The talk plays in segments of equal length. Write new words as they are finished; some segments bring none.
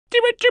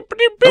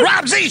The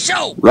Rob Z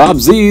Show! Rob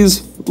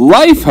Z's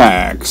Life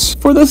Hacks.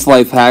 For this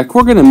life hack,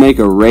 we're going to make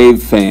a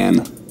Rave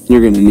fan. You're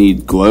going to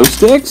need glow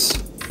sticks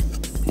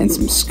and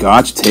some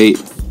Scotch tape.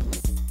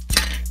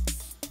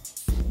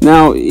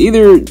 Now,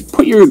 either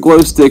put your glow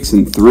sticks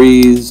in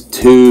 3s,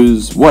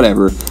 2s,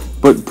 whatever,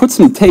 but put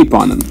some tape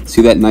on them.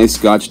 See that nice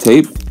Scotch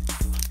tape?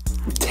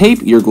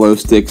 Tape your glow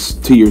sticks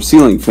to your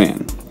ceiling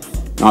fan.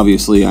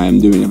 Obviously, I am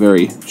doing a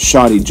very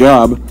shoddy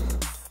job.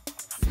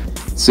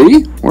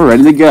 See? We're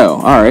ready to go.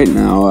 Alright,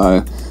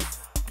 now,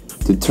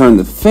 to turn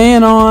the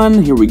fan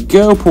on, here we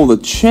go, pull the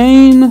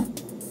chain,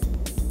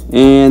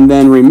 and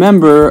then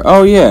remember,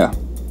 oh yeah,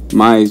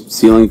 my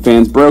ceiling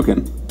fan's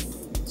broken.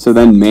 So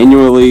then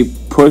manually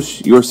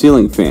push your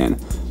ceiling fan.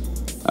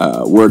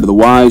 Word to the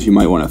wise, you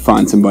might want to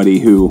find somebody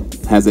who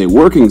has a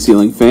working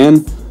ceiling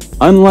fan,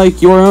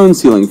 unlike your own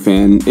ceiling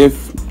fan,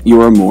 if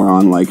you're a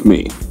moron like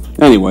me.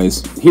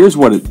 Anyways, here's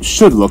what it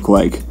should look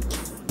like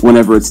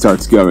whenever it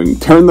starts going.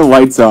 Turn the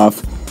lights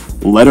off,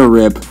 let her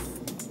rip,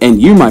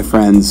 and you, my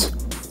friends,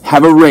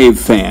 have a Rave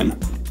fan.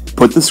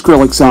 Put the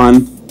Skrillex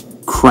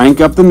on, crank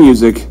up the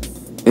music,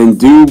 and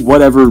do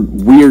whatever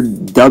weird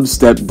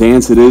dubstep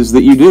dance it is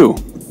that you do.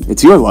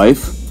 It's your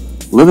life.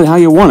 Live it how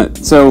you want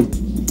it. So,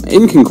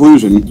 in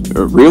conclusion,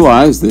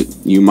 realize that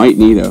you might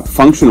need a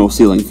functional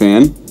ceiling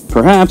fan.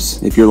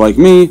 Perhaps, if you're like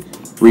me,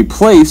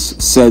 replace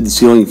said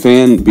ceiling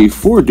fan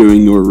before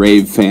doing your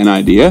Rave fan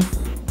idea.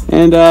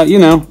 And, you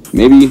know,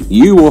 maybe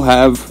you will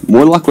have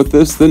more luck with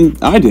this than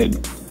I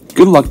did.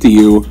 Good luck to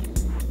you.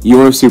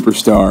 You're a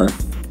superstar.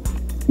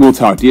 We'll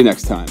talk to you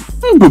next time.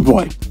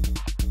 Bye-bye.